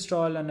pip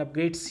install and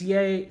upgrade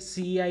CID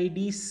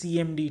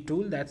CMD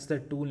tool. That's the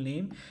tool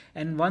name.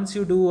 And once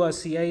you do a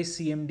CI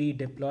CMD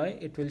deploy,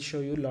 it will show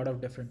you a lot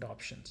of different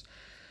options.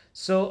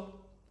 So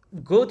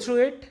go through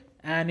it.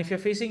 And if you're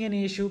facing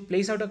any issue,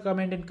 place out a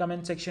comment in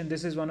comment section.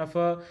 This is one of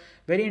a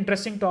very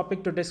interesting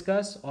topic to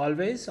discuss.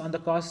 Always on the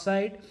cost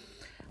side,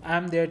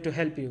 I'm there to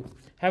help you.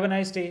 Have a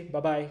nice day.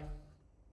 Bye-bye.